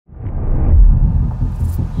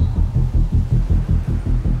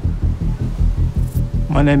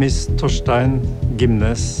My name is Torstein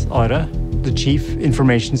Gimnes Are, the Chief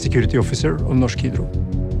Information Security Officer of Norsk Hydro.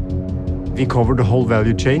 We cover the whole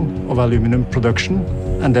value chain of aluminum production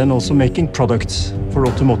and then also making products for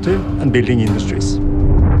automotive and building industries.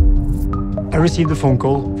 I received a phone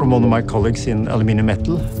call from one of my colleagues in aluminum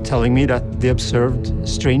metal telling me that they observed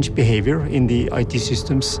strange behavior in the IT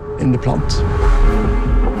systems in the plant.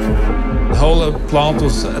 The whole plant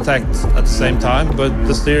was attacked at the same time, but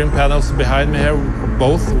the steering panels behind me here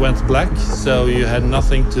both went black, so you had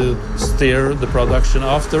nothing to steer the production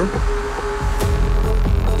after.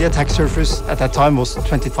 The attack surface at that time was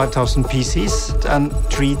 25,000 PCs and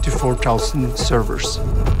 3,000 to 4,000 servers.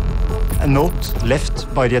 A note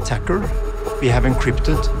left by the attacker: we have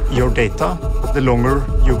encrypted your data. The longer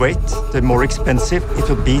you wait, the more expensive it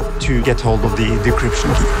will be to get hold of the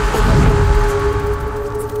decryption key.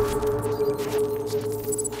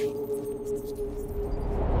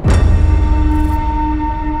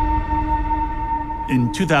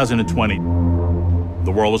 In 2020,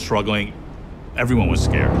 the world was struggling. Everyone was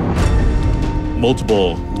scared.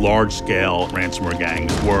 Multiple large-scale ransomware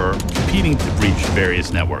gangs were competing to breach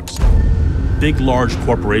various networks. Big, large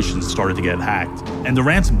corporations started to get hacked, and the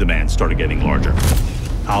ransom demands started getting larger.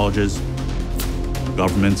 Colleges,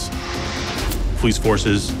 governments, police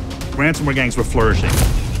forces, ransomware gangs were flourishing.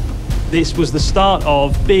 This was the start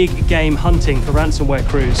of big game hunting for ransomware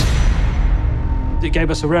crews. It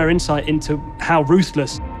gave us a rare insight into how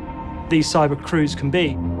ruthless these cyber crews can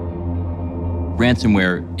be.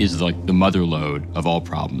 Ransomware is like the mother lode of all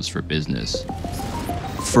problems for business.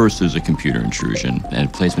 First, there's a computer intrusion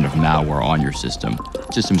and placement of malware on your system.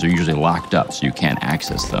 Systems are usually locked up, so you can't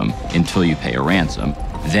access them until you pay a ransom.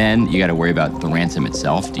 Then you got to worry about the ransom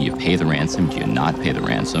itself. Do you pay the ransom? Do you not pay the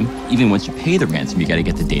ransom? Even once you pay the ransom, you got to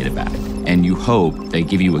get the data back. And you hope they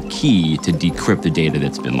give you a key to decrypt the data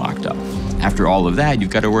that's been locked up. After all of that,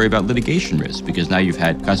 you've got to worry about litigation risk, because now you've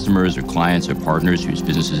had customers or clients or partners whose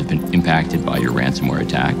businesses have been impacted by your ransomware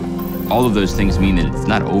attack. All of those things mean that it's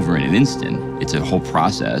not over in an instant. It's a whole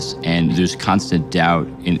process, and there's constant doubt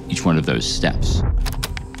in each one of those steps.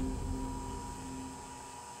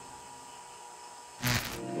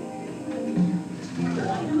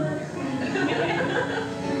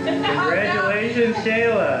 Congratulations,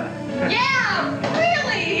 Shayla. Yeah,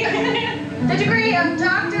 really? The degree of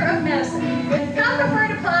Doctor of Medicine. Not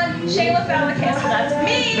conferred upon Shayla Fowler Kasel, that's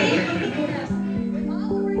me.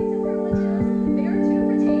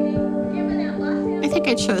 I think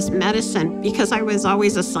I chose medicine because I was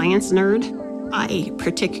always a science nerd. I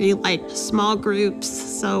particularly liked small groups,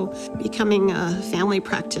 so becoming a family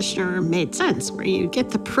practitioner made sense, where you get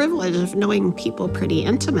the privilege of knowing people pretty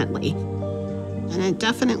intimately. And it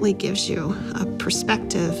definitely gives you a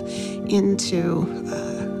perspective into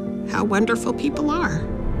how wonderful people are.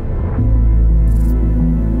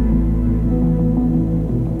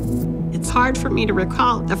 It's hard for me to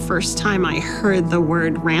recall the first time I heard the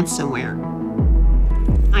word ransomware.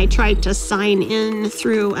 I tried to sign in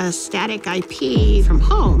through a static IP from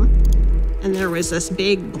home, and there was this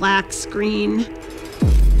big black screen.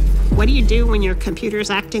 What do you do when your computer's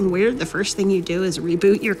acting weird? The first thing you do is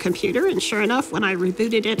reboot your computer, and sure enough, when I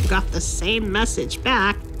rebooted it, got the same message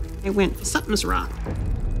back. I went, something's wrong.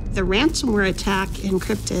 The ransomware attack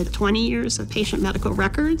encrypted 20 years of patient medical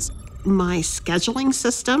records, my scheduling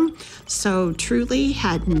system, so truly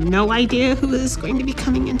had no idea who was going to be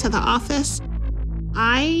coming into the office.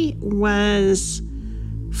 I was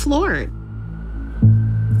floored.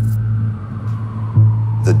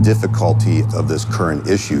 The difficulty of this current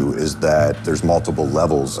issue is that there's multiple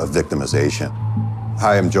levels of victimization.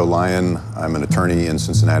 Hi, I'm Joe Lyon. I'm an attorney in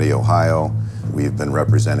Cincinnati, Ohio. We've been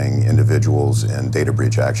representing individuals in data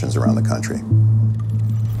breach actions around the country.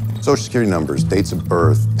 Social security numbers, dates of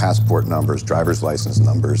birth, passport numbers, driver's license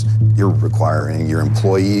numbers. You're requiring your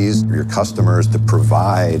employees, your customers to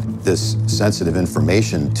provide this sensitive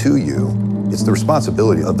information to you. It's the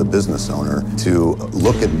responsibility of the business owner to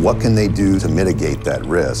look at what can they do to mitigate that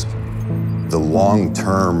risk. The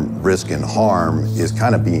long-term risk and harm is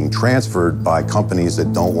kind of being transferred by companies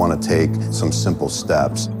that don't want to take some simple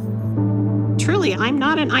steps. Truly, I'm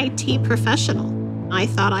not an IT professional. I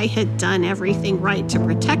thought I had done everything right to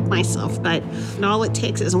protect myself, but all it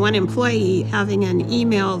takes is one employee having an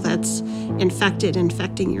email that's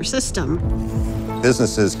infecting your system.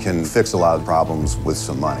 Businesses can fix a lot of problems with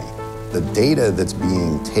some money. The data that's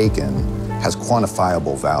being taken has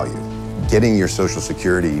quantifiable value. Getting your social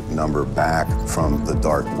security number back from the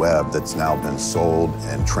dark web that's now been sold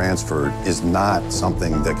and transferred is not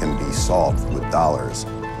something that can be solved with dollars.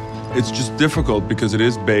 It's just difficult because it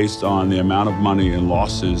is based on the amount of money and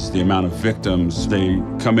losses, the amount of victims. They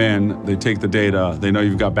come in, they take the data, they know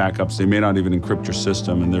you've got backups, they may not even encrypt your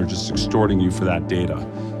system, and they're just extorting you for that data.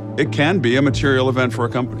 It can be a material event for a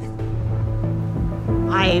company.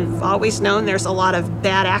 I've always known there's a lot of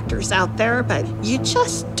bad actors out there, but you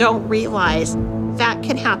just don't realize that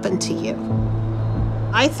can happen to you.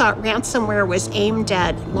 I thought ransomware was aimed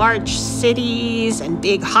at large cities and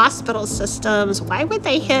big hospital systems. Why would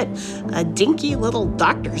they hit a dinky little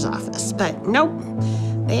doctor's office? But nope,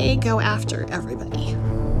 they go after everybody.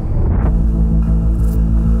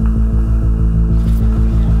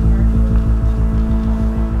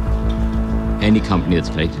 Any company that's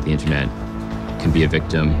connected to the internet can be a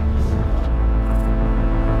victim.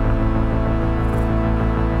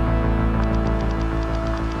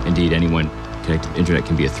 Indeed, anyone connected to the internet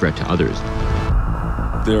can be a threat to others.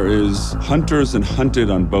 There is hunters and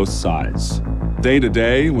hunted on both sides. Day to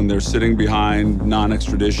day, when they're sitting behind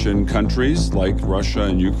non-extradition countries like Russia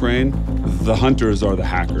and Ukraine, the hunters are the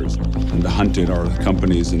hackers, and the hunted are the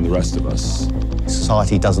companies and the rest of us.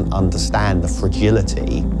 Society doesn't understand the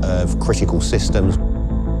fragility of critical systems.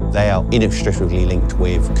 They are inextricably linked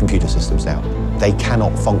with computer systems now. They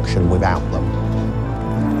cannot function without them.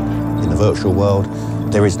 In the virtual world,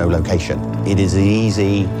 there is no location. It is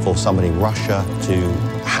easy for somebody in Russia to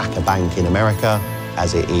hack a bank in America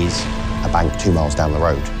as it is a bank 2 miles down the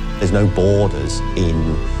road. There's no borders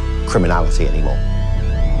in criminality anymore.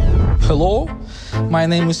 Hello, my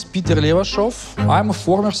name is Peter Levashov. I'm a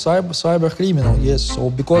former cyber criminal, yes. So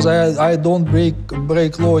because I don't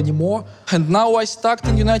break law anymore, and now I stuck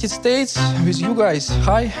in the United States with you guys.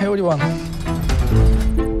 Hi, everyone.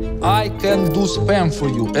 I can do spam for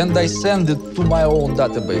you, and I send it to my own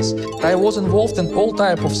database. I was involved in all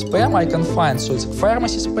type of spam I can find. So it's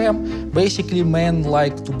pharmacy spam. Basically, men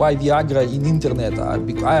like to buy Viagra in internet. I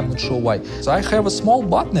am not sure why. So I have a small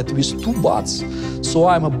botnet with 2 bots. So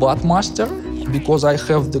I'm a bot master because I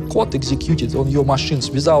have the code executed on your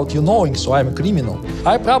machines without you knowing, so I'm a criminal.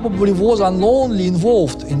 I probably was unknowingly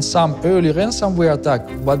involved in some early ransomware attack,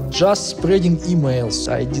 but just spreading emails.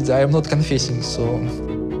 I am not confessing, so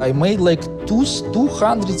I made like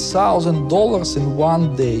 $200,000 in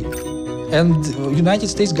one day. And United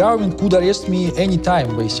States government could arrest me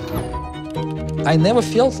anytime, basically. I never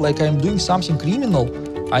felt like I'm doing something criminal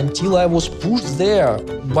until I was pushed there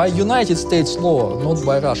by United States law, not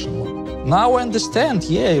by Russian law. Now I understand,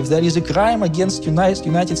 yeah, if there is a crime against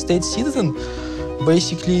United States citizen,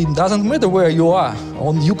 basically it doesn't matter where you are.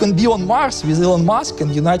 You can be on Mars with Elon Musk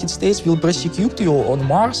and United States will prosecute you on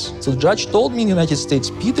Mars. So the judge told me in the United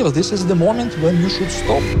States, Peter, this is the moment when you should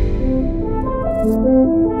stop.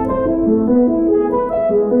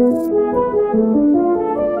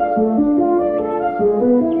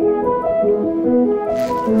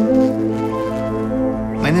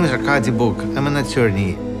 My name is Arkady Bukh. I'm an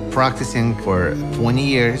attorney practicing for 20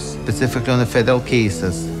 years, specifically on the federal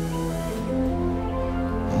cases.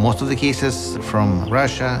 Most of the cases from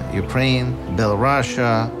Russia, Ukraine, Belarus,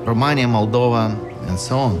 Romania, Moldova, and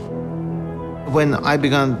so on. When I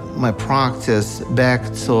began my practice back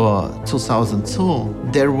to 2002,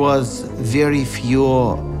 there was very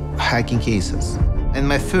few hacking cases. In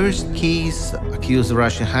my first case, accused a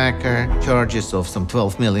Russian hacker, charges of some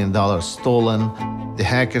 $12 million stolen. The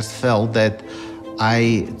hackers felt that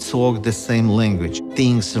I talk the same language,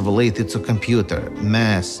 things related to computer,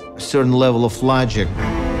 math, a certain level of logic.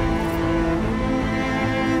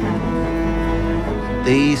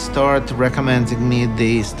 They start recommending me,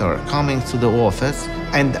 they start coming to the office,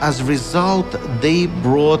 and as a result, they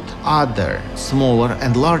brought other smaller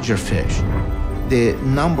and larger fish. The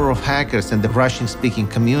number of hackers in the Russian-speaking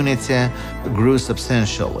community grew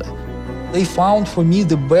substantially. They found for me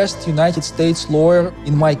the best United States lawyer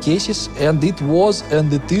in my cases, and it was and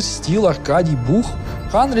it is still Arkady Bukh.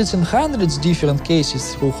 Hundreds and hundreds different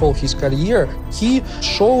cases through all his career. He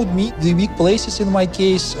showed me the weak places in my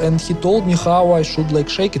case, and he told me how I should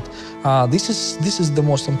shake it. This is the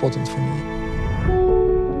most important for me.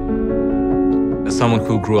 As someone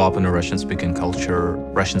who grew up in a Russian-speaking culture,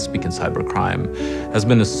 Russian-speaking cybercrime has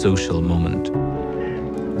been a social moment.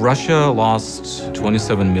 Russia lost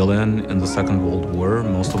 27 million in the Second World War.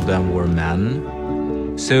 Most of them were men.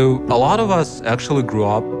 So a lot of us actually grew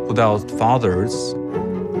up without fathers.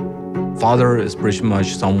 Father is pretty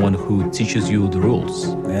much someone who teaches you the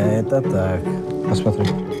rules. Это так. Посмотри.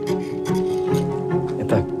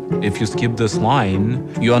 Итак. If you skip this line,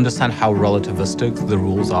 you understand how relativistic the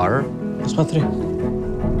rules are. Посмотри.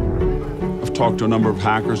 I've talked to a number of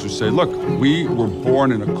hackers who say, look, we were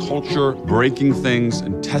born in a culture breaking things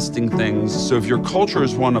and testing things. So if your culture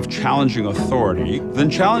is one of challenging authority, then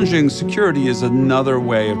challenging security is another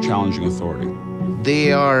way of challenging authority.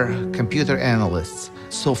 They are computer analysts,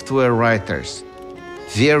 software writers,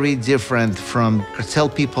 very different from cartel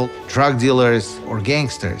people, drug dealers, or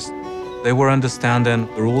gangsters. They were understanding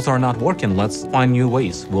the rules are not working. Let's find new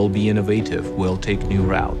ways. We'll be innovative. We'll take new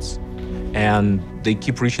routes. And they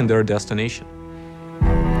keep reaching their destination.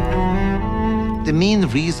 The main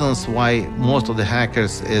reasons why most of the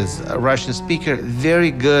hackers is a Russian speaker, very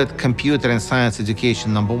good computer and science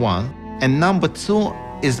education, number one. And number two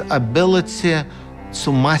is ability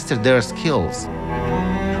to master their skills.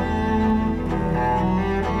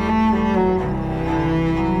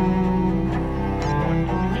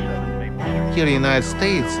 Here in the United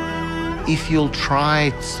States, if you'll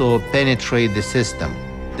try to penetrate the system,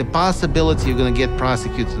 the possibility you're going to get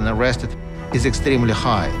prosecuted and arrested is extremely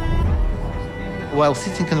high. While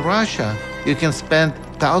sitting in Russia, you can spend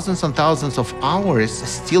thousands and thousands of hours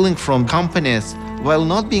stealing from companies while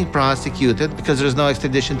not being prosecuted because there's no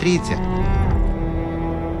extradition treaty.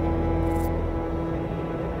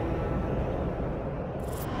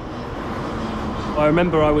 I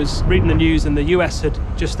remember I was reading the news and the US had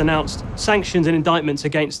just announced sanctions and indictments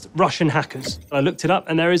against Russian hackers. I looked it up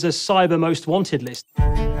and there is a cyber most wanted list.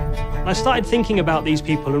 I started thinking about these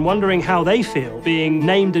people and wondering how they feel being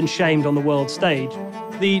named and shamed on the world stage.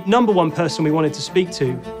 The number one person we wanted to speak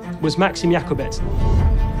to was Maxim Yakubets.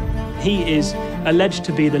 He is alleged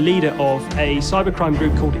to be the leader of a cybercrime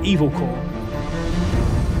group called Evil Corps.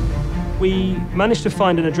 We managed to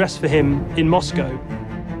find an address for him in Moscow.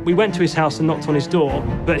 We went to his house and knocked on his door,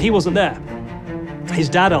 but he wasn't there. His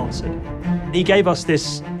dad answered. He gave us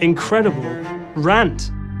this incredible rant.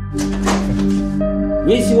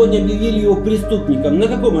 Вы сегодня объявили его преступником. На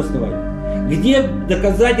каком основании? Где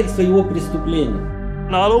доказательства его преступления?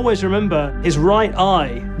 And I'll always remember his right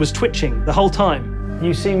eye was twitching the whole time.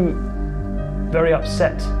 You seem very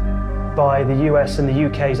upset by the US and the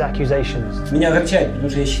UK's accusations. Меня огорчает, потому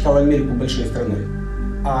что я считал Америку большой страной,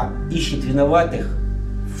 а ищет виноватых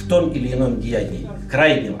в том или ином деянии,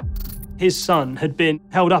 крайнего. His son had been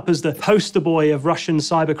held up as the poster boy of Russian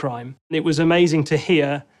cybercrime. It was amazing to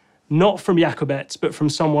hear, not from Yakubets, but from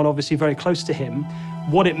someone obviously very close to him,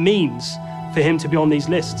 what it means for him to be on these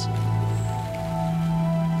lists.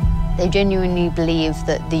 They genuinely believe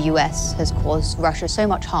that the US has caused Russia so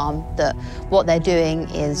much harm that what they're doing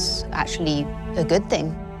is actually a good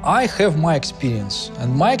thing. I have my experience,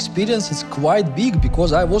 and my experience is quite big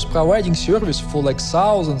because I was providing service for like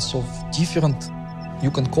thousands of different, you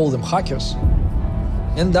can call them hackers.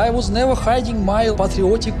 And I was never hiding my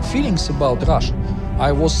patriotic feelings about Russia.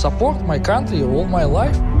 I was support my country all my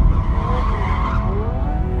life.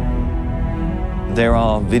 There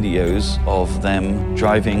are videos of them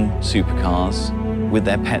driving supercars with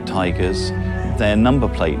their pet tigers. Their number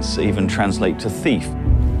plates even translate to thief.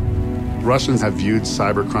 Russians have viewed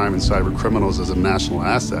cybercrime and cybercriminals as a national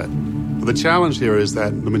asset. But the challenge here is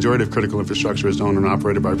that the majority of critical infrastructure is owned and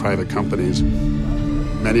operated by private companies,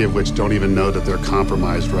 many of which don't even know that they're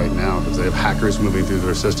compromised right now because they have hackers moving through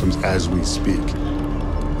their systems as we speak,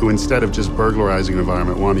 who instead of just burglarizing an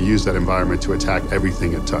environment want to use that environment to attack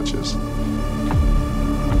everything it touches.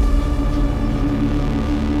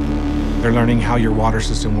 They're learning how your water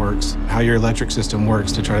system works, how your electric system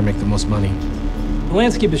works to try to make the most money. The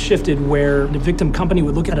landscape has shifted where the victim company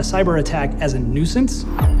would look at a cyber attack as a nuisance.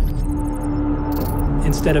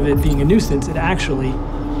 Instead of it being a nuisance, it actually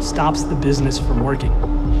stops the business from working.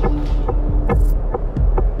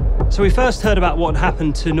 So we first heard about what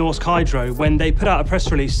happened to Norsk Hydra when they put out a press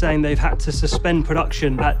release saying they've had to suspend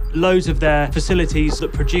production at loads of their facilities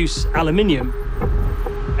that produce aluminium.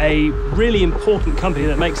 A really important company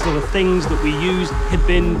that makes a lot of things that we use had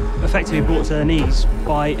been effectively brought to their knees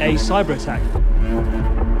by a cyber attack.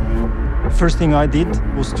 First thing I did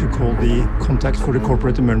was to call the contact for the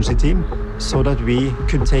corporate emergency team so that we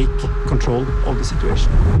could take control of the situation.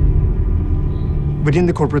 Within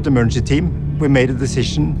the corporate emergency team, we made a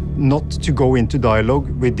decision not to go into dialogue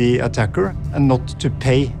with the attacker and not to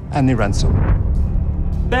pay any ransom.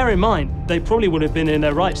 Bear in mind, they probably would have been in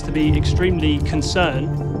their rights to be extremely concerned,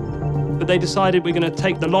 but they decided we're going to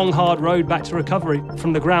take the long, hard road back to recovery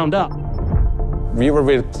from the ground up. We were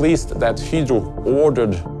very pleased that Hydra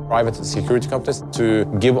ordered private security companies to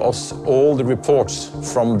give us all the reports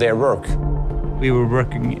from their work. We were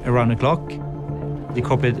working around the clock. The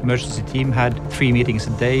corporate emergency team had 3 meetings a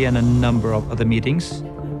day and a number of other meetings.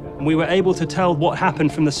 We were able to tell what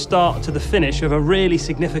happened from the start to the finish of a really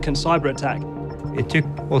significant cyber attack. It took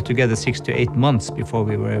altogether 6 to 8 months before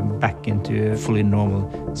we were back into a fully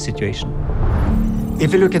normal situation.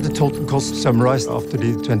 If you look at the total cost summarized after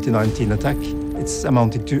the 2019 attack, it's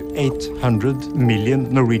amounting to 800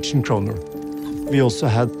 million Norwegian kroner. We also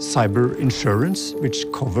had cyber insurance, which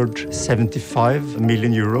covered 75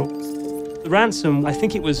 million euro. The ransom, I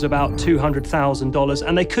think it was about $200,000,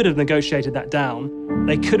 and they could have negotiated that down.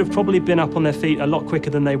 They could have probably been up on their feet a lot quicker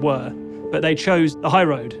than they were, but they chose the high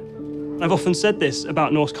road. I've often said this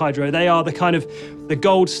about Norsk Hydra. They are the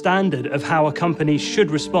gold standard of how a company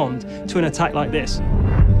should respond to an attack like this.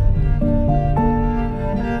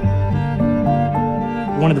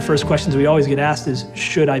 One of the first questions we always get asked is,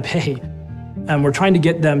 should I pay? And we're trying to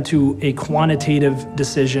get them to a quantitative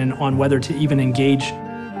decision on whether to even engage.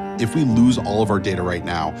 If we lose all of our data right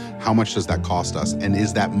now, how much does that cost us? And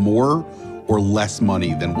is that more or less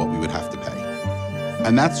money than what we would have to pay?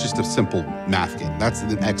 And that's just a simple math game. That's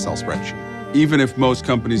an Excel spreadsheet. Even if most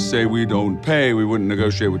companies say we don't pay, we wouldn't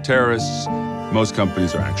negotiate with terrorists, most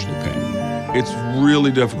companies are actually paying. It's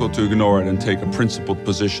really difficult to ignore it and take a principled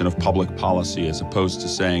position of public policy as opposed to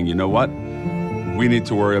saying, you know what? We need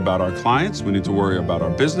to worry about our clients, we need to worry about our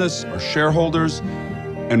business, our shareholders,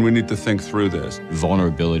 and we need to think through this.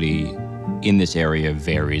 Vulnerability in this area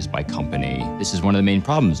varies by company. This is one of the main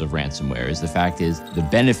problems of ransomware, is the fact is the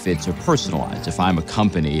benefits are personalized. If I'm a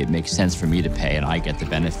company, it makes sense for me to pay and I get the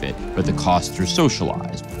benefit, but the costs are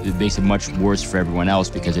socialized. It makes it much worse for everyone else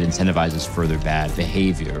because it incentivizes further bad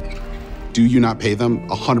behavior. Do you not pay them?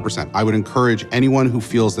 100%. I would encourage anyone who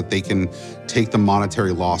feels that they can take the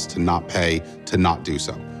monetary loss to not pay, to not do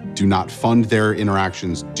so. Do not fund their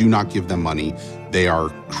interactions. Do not give them money. They are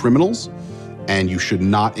criminals, and you should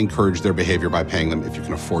not encourage their behavior by paying them if you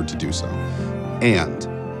can afford to do so. And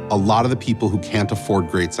a lot of the people who can't afford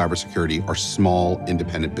great cybersecurity are small,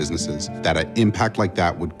 independent businesses that an impact like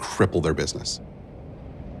that would cripple their business.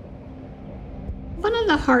 One of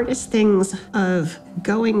the hardest things of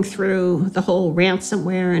going through the whole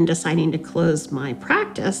ransomware and deciding to close my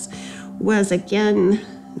practice was, again,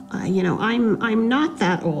 I'm not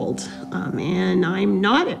that old, and I'm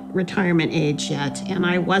not at retirement age yet, and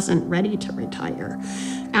I wasn't ready to retire.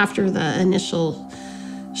 After the initial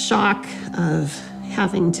shock of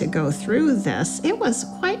having to go through this, it was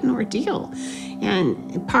quite an ordeal.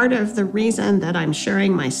 And part of the reason that I'm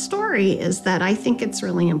sharing my story is that I think it's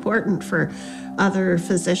really important for other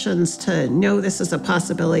physicians to know this is a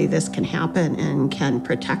possibility, this can happen, and can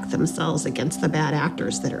protect themselves against the bad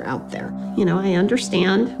actors that are out there. I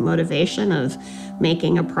understand motivation of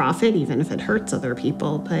making a profit, even if it hurts other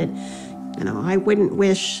people, but, I wouldn't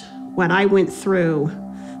wish what I went through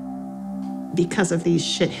because of these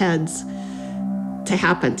shitheads to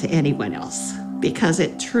happen to anyone else, because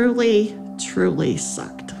it truly, truly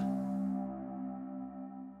sucked.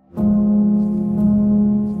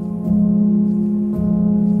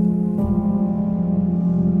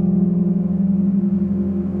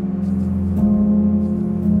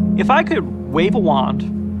 If I could wave a wand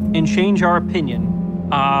and change our opinion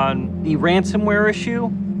on the ransomware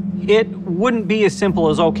issue, it wouldn't be as simple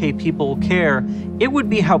as, okay, people care. It would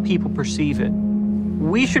be how people perceive it.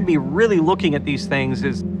 We should be really looking at these things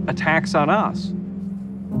as attacks on us.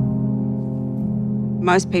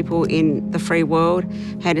 Most people in the free world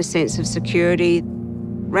had a sense of security.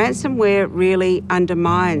 Ransomware really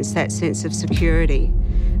undermines that sense of security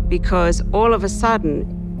because all of a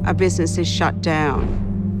sudden, a business is shut down.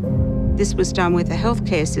 This was done with the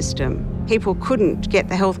healthcare system. People couldn't get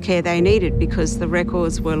the healthcare they needed because the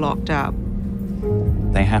records were locked up.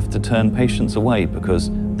 They have to turn patients away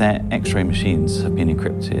because their X-ray machines have been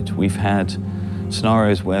encrypted. We've had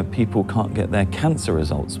scenarios where people can't get their cancer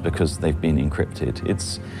results because they've been encrypted.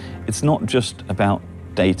 It's not just about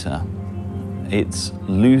data. It's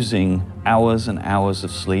losing hours and hours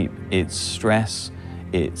of sleep. It's stress.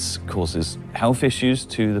 It causes health issues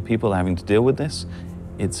to the people having to deal with this.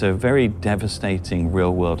 It's a very devastating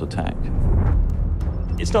real-world attack.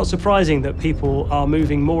 It's not surprising that people are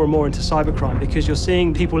moving more and more into cybercrime because you're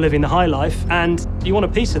seeing people living the high life and you want a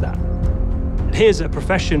piece of that. Here's a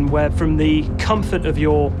profession where from the comfort of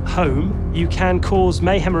your home, you can cause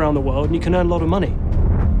mayhem around the world and you can earn a lot of money.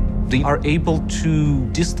 They are able to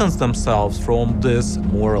distance themselves from this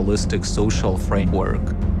moralistic social framework.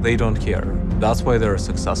 They don't care. That's why they're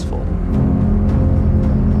successful.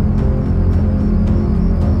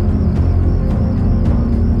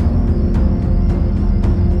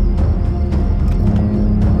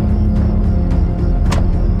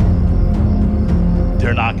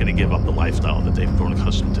 They're not going to give up the lifestyle that they've grown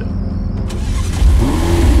accustomed to.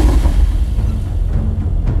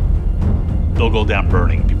 They'll go down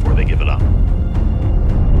burning before they give it up.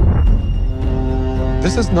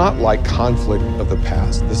 This is not like conflict of the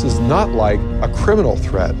past. This is not like a criminal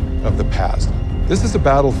threat of the past. This is a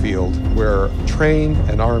battlefield where trained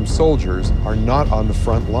and armed soldiers are not on the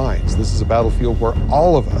front lines. This is a battlefield where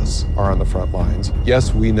all of us are on the front lines.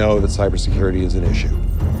 Yes, we know that cybersecurity is an issue,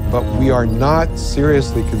 but we are not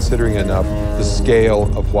seriously considering enough the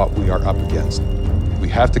scale of what we are up against. We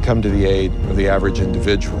have to come to the aid of the average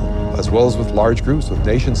individual, as well as with large groups, with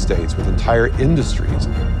nation states, with entire industries.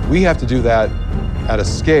 We have to do that at a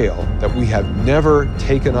scale that we have never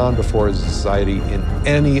taken on before as a society in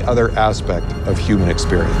any other aspect of human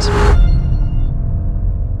experience.